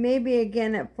breakfast and maybe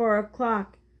again at 4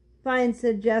 o'clock. "Fine,"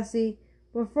 said Jessie.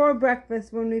 "Before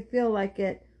breakfast when we feel like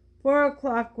it. 4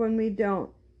 o'clock when we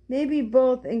don't. Maybe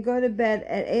both, and go to bed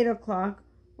at 8 o'clock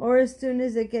or as soon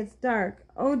as it gets dark."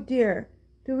 "Oh dear,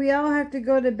 do we all have to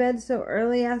go to bed so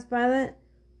early?" asked Violet.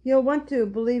 "You'll want to,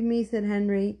 believe me," said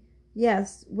Henry.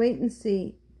 "Yes, wait and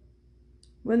see."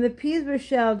 When the peas were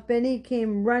shelled, Benny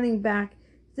came running back.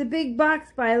 "It's a big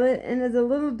box, Violet, and has a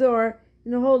little door,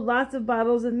 and it'll hold lots of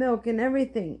bottles of milk and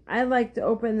everything. I like to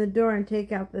open the door and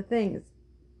take out the things."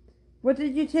 "What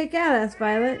did you take out?" asked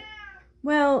Violet.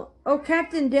 "Well,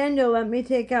 Captain Daniel let me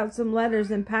take out some letters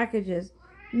and packages.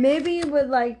 Maybe you would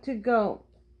like to go."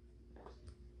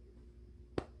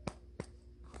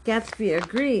 Gatsby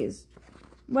agrees.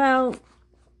 "Well,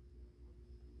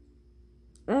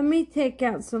 let me take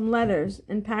out some letters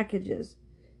and packages."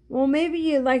 "Well, maybe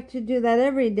you'd like to do that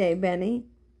every day, Benny.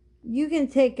 You can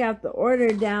take out the order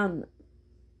down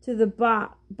to the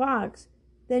box.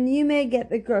 Then you may get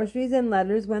the groceries and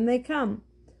letters when they come."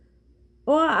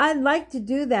 "Well, I'd like to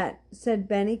do that," said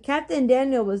Benny. "Captain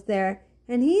Daniel was there,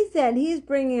 and he said he's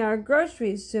bringing our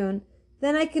groceries soon.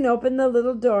 Then I can open the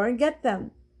little door and get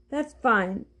them." "That's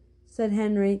fine," said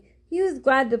Henry. He was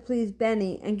glad to please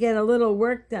Benny and get a little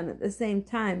work done at the same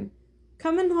time.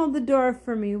 "Come and hold the door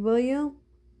for me, will you?"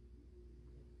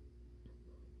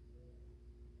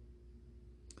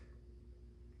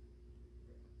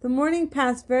 The morning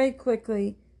passed very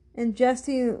quickly, and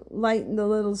Jessie lighted the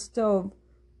little stove,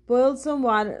 boiled some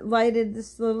water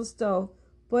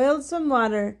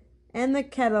and the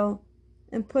kettle,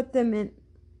 and put them in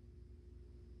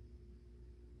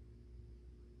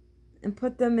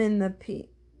the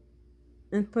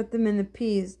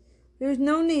peas. There was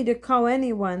no need to call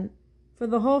anyone, for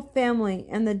the whole family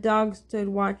and the dog stood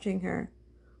watching her.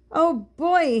 "Oh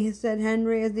boy," said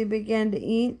Henry as he began to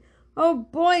eat. "Oh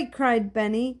boy," cried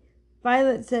Benny.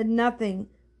 Violet said nothing,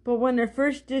 but when her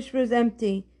first dish was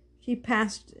empty, she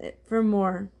passed it for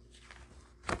more.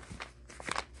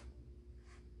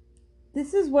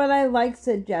 "This is what I like,"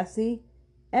 said Jessie.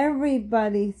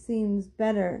 Everything seems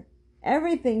better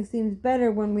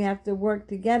when we have to work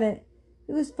to get it.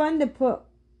 It was fun to put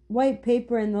white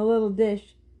paper in the little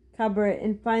dish cupboard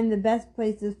and find the best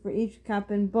places for each cup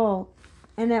and bowl.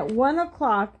 And at 1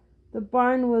 o'clock, the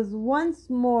barn was once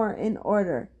more in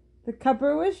order. The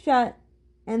cupboard was shut,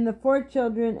 and the 4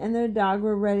 children and their dog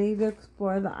were ready to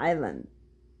explore the island.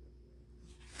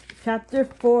 Chapter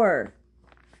 4,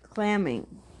 Clamming.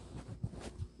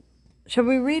 Shall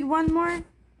we read one more?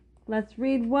 Let's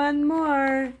read one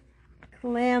more.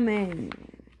 Clamming.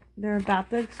 They're about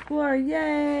to explore.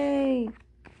 Yay!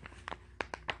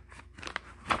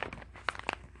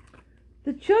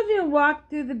 The children walked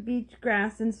through the beach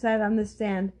grass and sat on the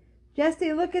sand.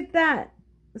 "Jessie, look at that,"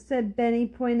 said Benny,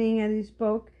 pointing as he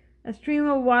spoke. A stream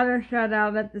of water shot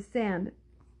out at the sand.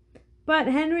 But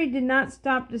Henry did not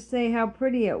stop to say how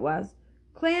pretty it was.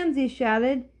 "Clams," he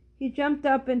shouted. He jumped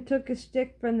up and took a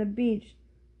stick from the beach.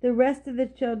 The rest of the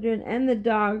children and the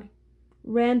dog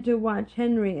ran to watch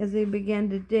Henry as he began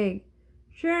to dig.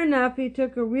 Sure enough, he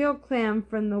took a real clam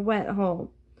from the wet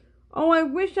hole. "Oh, I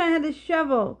wish I had a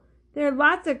shovel. There are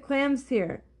lots of clams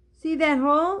here. See that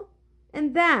hole?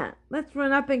 And that. Let's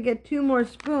run up and get 2 more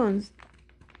spoons.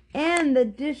 And the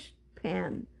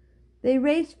dishpan." They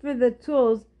raced for the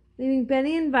tools, leaving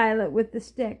Benny and Violet with the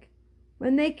stick.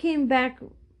 When they came back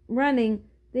running,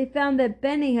 they found that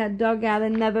Benny had dug out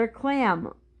another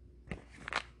clam.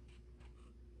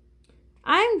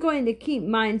 "I'm going to keep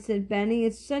mine," said Benny.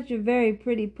 "It's such a very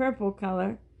pretty purple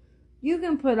color." "You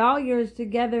can put all yours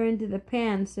together into the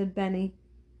pan," said Benny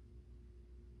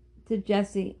to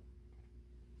Jessie.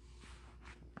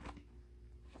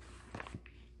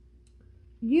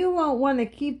 "You won't want to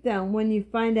keep them when you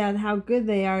find out how good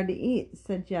they are to eat,"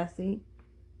 said Jessie.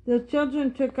 The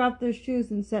children took off their shoes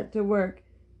and set to work.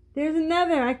 "There's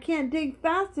another. I can't dig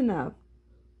fast enough."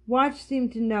 Watch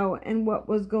seemed to know and what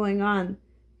was going on.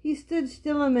 He stood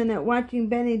still a minute watching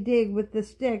Benny dig with the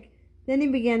stick. Then he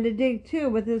began to dig too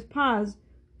with his paws.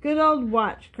 "Good old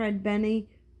Watch," cried Benny.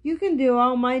 "You can do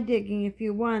all my digging if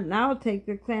you want, and I'll take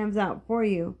the clams out for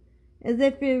you." As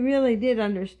if he really did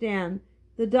understand,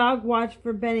 the dog watched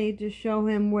for Benny to show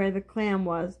him where the clam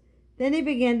was. Then he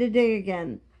began to dig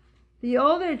again. The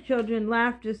older children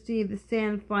laughed to see the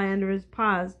sand fly under his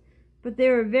paws, but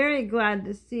they were very glad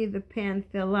to see the pan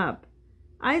fill up.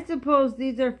 I suppose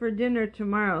these are for dinner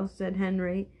tomorrow, said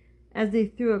Henry, as he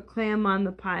threw a clam on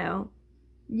the pile.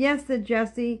 Yes, said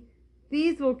Jessie,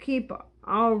 these will keep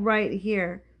all right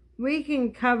here. We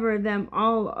can cover them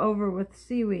all over with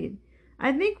seaweed.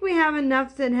 I think we have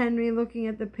enough, said Henry, looking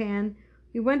at the pan.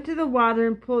 He went to the water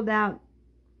and pulled out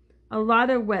a lot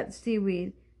of wet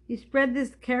seaweed. He spread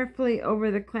this carefully over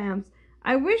the clams.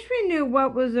 I wish we knew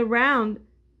what was around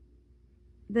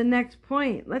the next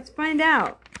point. Let's find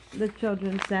out, the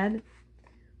children said.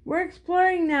 We're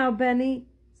exploring now, Benny,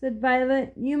 said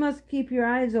Violet. You must keep your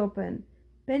eyes open.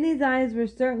 Benny's eyes were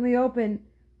certainly open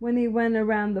when he went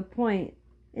around the point.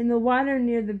 In the water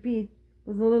near the beach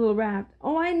was a little raft.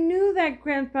 Oh, I knew that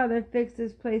Grandfather fixed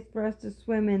this place for us to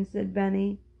swim in, said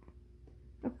Benny.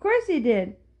 Of course he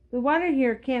did. The water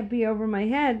here can't be over my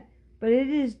head, but it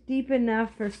is deep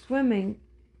enough for swimming.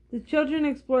 The children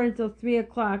explored until 3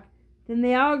 o'clock. Then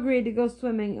they all agreed to go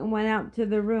swimming and went out to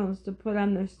their rooms to put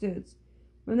on their suits.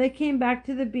 When they came back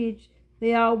to the beach,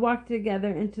 they all walked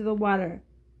together into the water.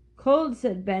 Cold,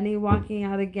 said Benny, walking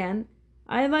out again.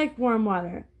 I like warm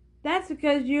water. That's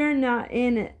because you're not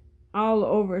in it all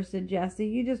over, said Jessie.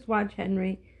 You just watch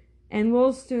Henry, and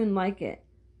we'll soon like it.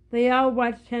 They all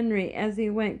watched Henry as he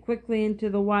went quickly into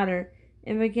the water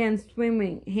and began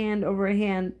swimming hand over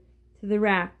hand to the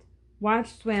raft.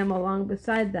 Watch swam along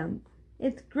beside them.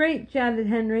 It's great, shouted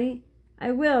Henry.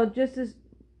 I will, just as...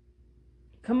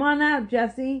 Come on out,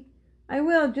 Jessie. I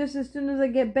will, just as soon as I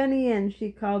get Benny in,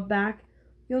 she called back.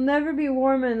 You'll never be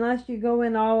warm unless you go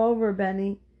in all over,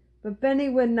 Benny. But Benny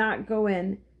would not go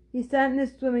in. He sat in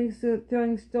his swimming suit,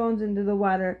 throwing stones into the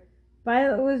water.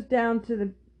 Violet went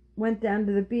down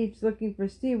to the beach looking for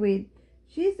seaweed.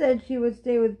 She said she would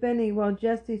stay with Benny while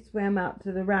Jessie swam out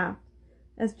to the raft.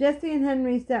 As Jessie and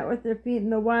Henry sat with their feet in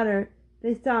the water,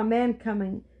 they saw a man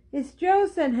coming. It's Joe,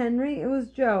 said Henry. It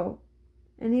was Joe,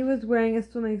 and he was wearing a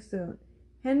swimming suit.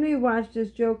 Henry watched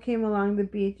as Joe came along the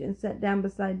beach and sat down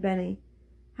beside Benny.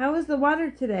 How is the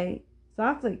water today?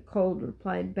 Awfully cold,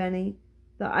 replied Benny.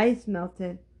 The ice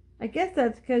melted. I guess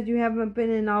that's because you haven't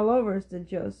been in all over, said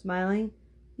Joe, smiling.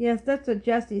 Yes, that's what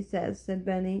Jessie says, said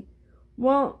Benny.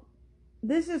 Well,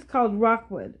 this is called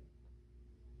rockwood,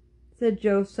 said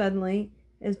Joe suddenly,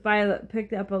 as Violet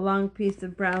picked up a long piece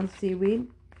of brown seaweed.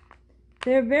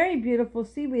 There are very beautiful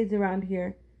seaweeds around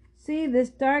here. See, this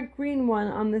dark green one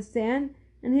on the sand,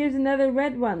 and here's another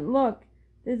red one. Look,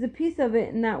 there's a piece of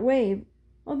it in that wave.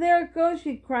 Oh, there it goes,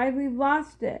 she cried. We've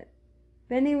lost it.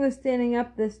 Benny was standing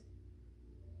up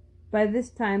by this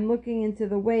time, looking into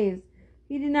the waves.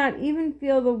 He did not even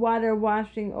feel the water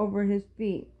washing over his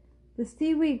feet. The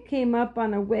seaweed came up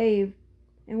on a wave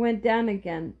and went down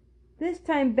again. This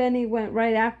time Benny went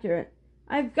right after it.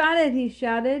 I've got it, he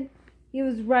shouted. He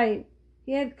was right.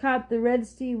 He had caught the red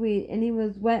seaweed, and he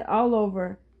was wet all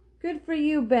over. Good for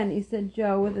you, Benny, said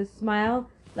Joe with a smile.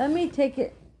 Let me take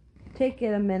it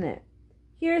a minute.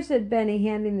 Here, said Benny,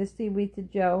 handing the seaweed to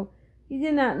Joe. He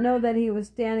did not know that he was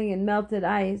standing in melted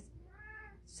ice.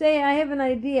 Say, I have an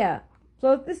idea.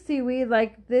 Float the seaweed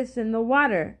like this in the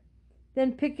water.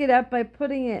 Then pick it up by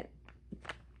putting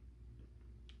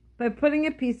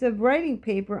a piece of writing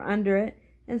paper under it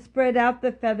and spread out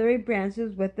the feathery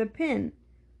branches with a pin.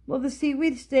 Will the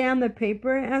seaweed stay on the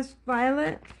paper? Asked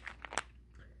Violet.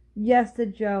 Yes,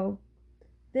 said Joe.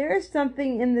 There is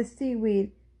something in the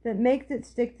seaweed that makes it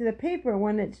stick to the paper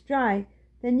when it's dry.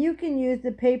 Then you can use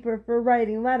the paper for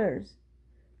writing letters.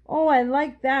 Oh, I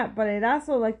like that, but I'd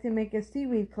also like to make a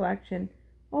seaweed collection.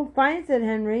 Oh, fine, said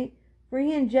Henry, for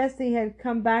he and Jessie had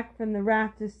come back from the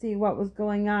raft to see what was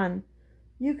going on.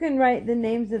 You can write the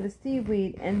names of the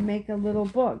seaweed and make a little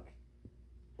book.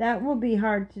 That will be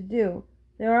hard to do.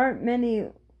 There aren't many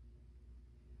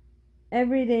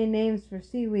everyday names for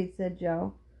seaweed, said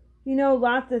Joe. You know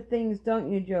lots of things,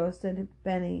 don't you, Joe, said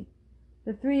Benny.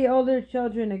 The 3 older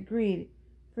children agreed,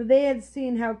 for they had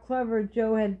seen how clever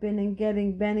Joe had been in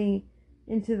getting Benny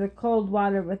into the cold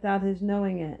water without his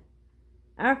knowing it.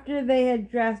 After they had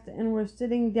dressed and were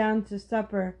sitting down to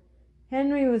supper,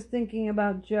 Henry was thinking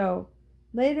about Joe.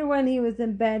 Later, when he was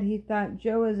in bed, he thought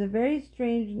Joe was a very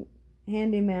strange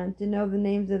handyman to know the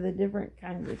names of the different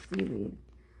kinds of seaweed.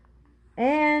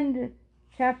 And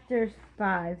Chapter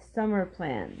 5, Summer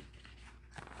Plan.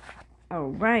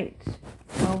 All right.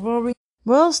 Well,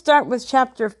 we'll start with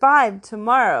Chapter 5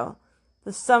 tomorrow,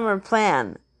 the Summer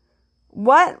Plan.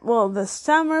 What will the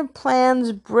summer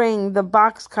plans bring the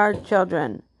Boxcar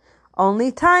children?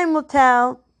 Only time will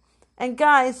tell. And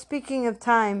guys, speaking of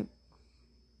time,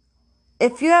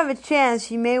 if you have a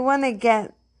chance, you may want to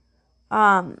get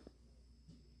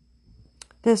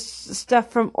this stuff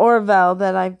from Orville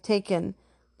that I've taken,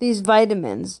 these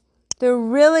vitamins, They're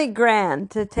really grand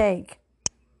to take.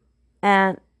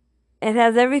 And it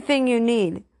has everything you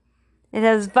need. It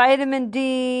has vitamin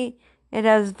D. It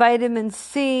has vitamin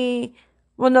C.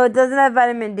 Well, no, it doesn't have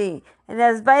vitamin D. It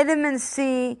has vitamin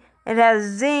C. It has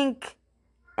zinc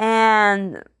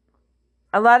and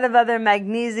a lot of other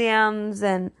magnesiums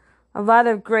and a lot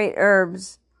of great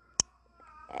herbs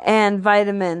and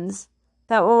vitamins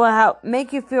that will help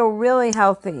make you feel really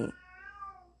healthy.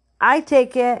 I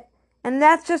take it, and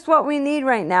that's just what we need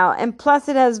right now. And plus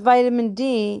it has vitamin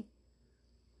D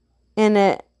in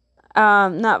it.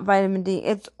 Not vitamin D.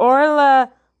 It's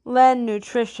Orla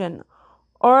Nutrition.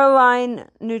 Oraline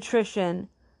Nutrition.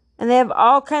 And they have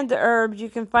all kinds of herbs. You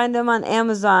can find them on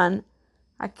Amazon.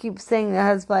 I keep saying it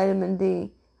has vitamin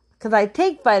D because I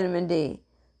take vitamin D.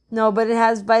 No, but it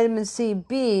has vitamin C,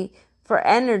 B for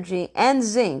energy, and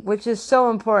zinc, which is so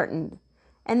important.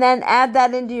 And then add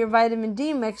that into your vitamin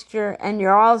D mixture and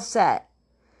you're all set.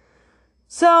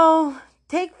 So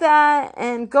take that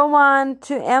and go on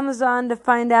to Amazon to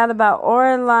find out about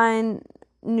Oraline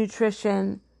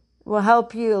Nutrition. It will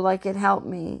help you like it helped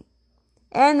me.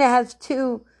 And it has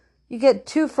you get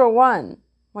 2 for 1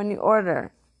 when you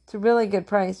order. It's a really good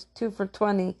price, 2 for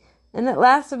 $20. And it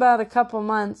lasts about a couple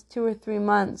months, 2 or 3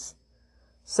 months.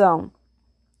 So,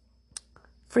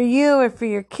 for you or for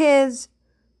your kids,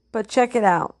 but check it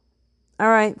out. All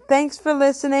right, thanks for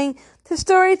listening to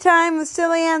Storytime with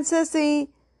Silly Aunt Sissy.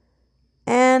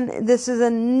 And this is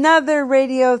another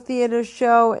radio theater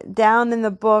show down in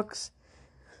the books.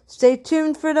 Stay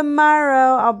tuned for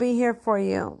tomorrow. I'll be here for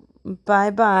you.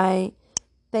 Bye-bye.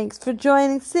 Thanks for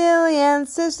joining Silly Aunt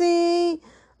Sissy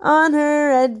on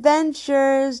her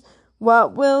adventures.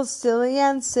 What will Silly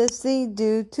Aunt Sissy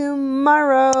do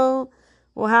tomorrow?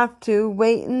 We'll have to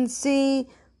wait and see,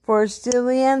 for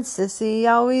Silly Aunt Sissy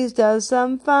always does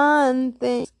some fun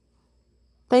things.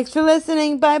 Thanks for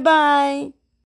listening. Bye-bye.